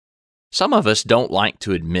Some of us don't like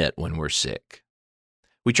to admit when we're sick.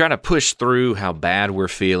 We try to push through how bad we're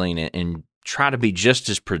feeling and try to be just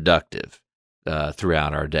as productive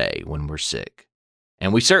throughout our day when we're sick.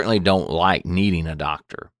 And we certainly don't like needing a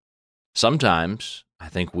doctor. Sometimes I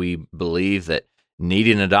think we believe that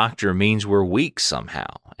needing a doctor means we're weak somehow,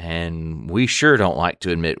 and we sure don't like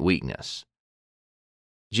to admit weakness.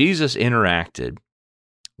 Jesus interacted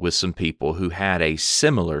with some people who had a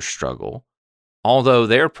similar struggle, although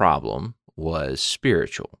their problem was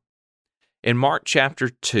spiritual. In Mark chapter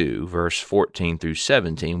 2, verse 14 through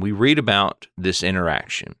 17, we read about this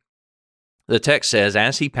interaction. The text says,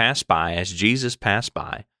 as Jesus passed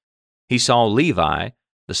by, he saw Levi,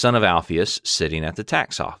 the son of Alphaeus, sitting at the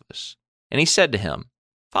tax office. And he said to him,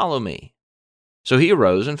 "Follow me." So he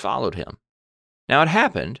arose and followed him. Now it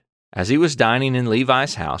happened, as he was dining in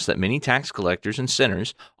Levi's house, that many tax collectors and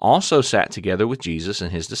sinners also sat together with Jesus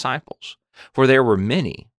and his disciples. For there were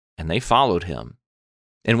many, and they followed him.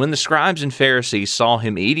 And when the scribes and Pharisees saw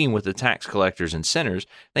him eating with the tax collectors and sinners,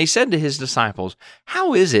 they said to his disciples,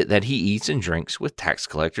 "How is it that he eats and drinks with tax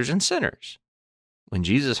collectors and sinners?" When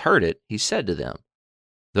Jesus heard it, he said to them,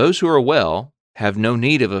 "Those who are well have no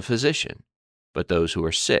need of a physician, but those who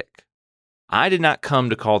are sick. I did not come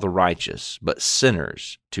to call the righteous, but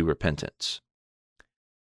sinners to repentance."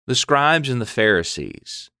 The scribes and the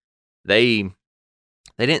Pharisees, they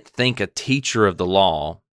didn't think a teacher of the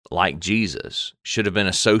law like Jesus should have been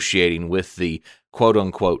associating with the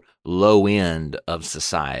quote-unquote low end of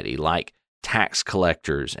society, like tax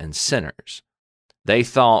collectors and sinners. They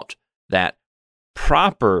thought that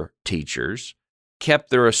proper teachers kept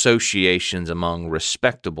their associations among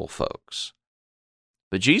respectable folks.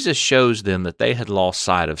 But Jesus shows them that they had lost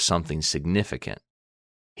sight of something significant.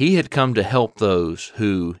 He had come to help those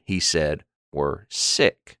who, he said, were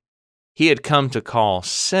sick. He had come to call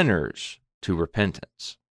sinners to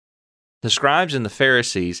repentance. The scribes and the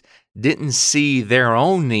Pharisees didn't see their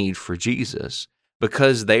own need for Jesus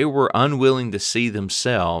because they were unwilling to see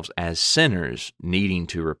themselves as sinners needing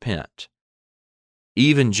to repent.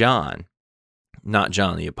 Even John, not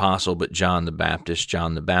John the Apostle, but John the Baptist,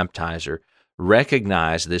 John the Baptizer,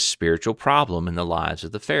 recognized this spiritual problem in the lives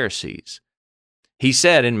of the Pharisees. He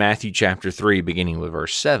said in Matthew chapter 3, beginning with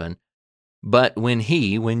verse 7, "But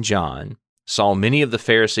when John, saw many of the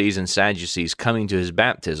Pharisees and Sadducees coming to his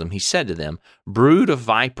baptism, he said to them, 'Brood of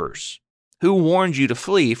vipers, who warned you to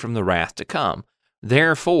flee from the wrath to come?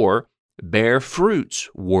 Therefore, bear fruits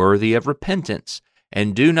worthy of repentance,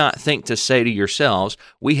 and do not think to say to yourselves,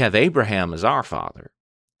 we have Abraham as our father.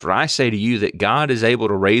 For I say to you that God is able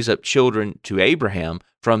to raise up children to Abraham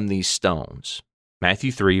from these stones.'"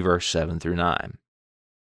 Matthew 3, verse 7 through 9.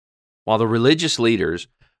 While the religious leaders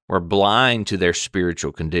were blind to their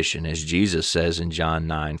spiritual condition, as Jesus says in John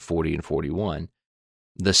 9, 40 and 41,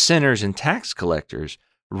 the sinners and tax collectors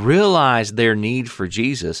realized their need for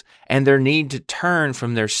Jesus and their need to turn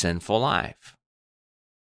from their sinful life.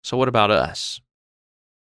 So what about us?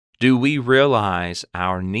 Do we realize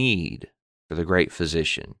our need for the great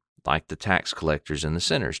physician, like the tax collectors and the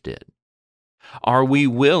sinners did? Are we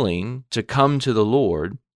willing to come to the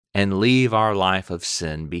Lord and leave our life of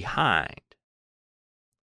sin behind?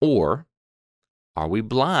 Or are we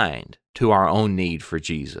blind to our own need for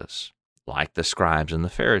Jesus, like the scribes and the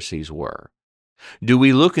Pharisees were? Do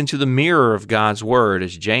we look into the mirror of God's Word,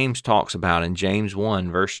 as James talks about in James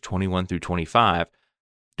 1, verse 21 through 25?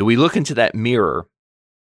 Do we look into that mirror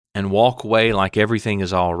and walk away like everything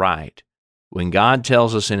is all right when God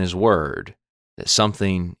tells us in His Word that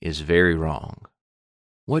something is very wrong?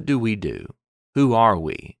 What do we do? Who are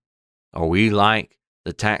we? Are we like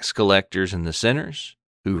the tax collectors and the sinners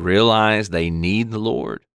who realize they need the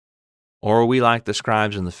Lord? Or are we like the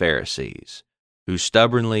scribes and the Pharisees who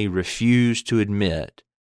stubbornly refuse to admit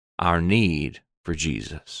our need for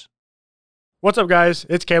Jesus? What's up, guys?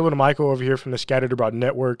 It's Caleb and Michael over here from the Scattered Abroad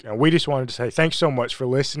Network, and we just wanted to say thanks so much for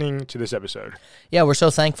listening to this episode. Yeah, we're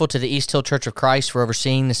so thankful to the East Hill Church of Christ for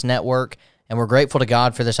overseeing this network, and we're grateful to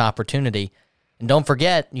God for this opportunity. And don't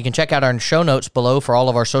forget, you can check out our show notes below for all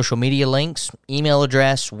of our social media links, email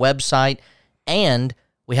address, website, and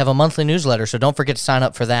we have a monthly newsletter, so don't forget to sign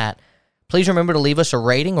up for that. Please remember to leave us a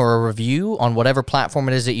rating or a review on whatever platform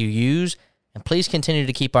it is that you use, and please continue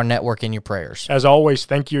to keep our network in your prayers. As always,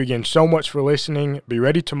 thank you again so much for listening. Be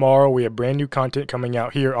ready tomorrow. We have brand new content coming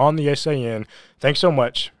out here on the SAN. Thanks so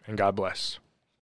much, and God bless.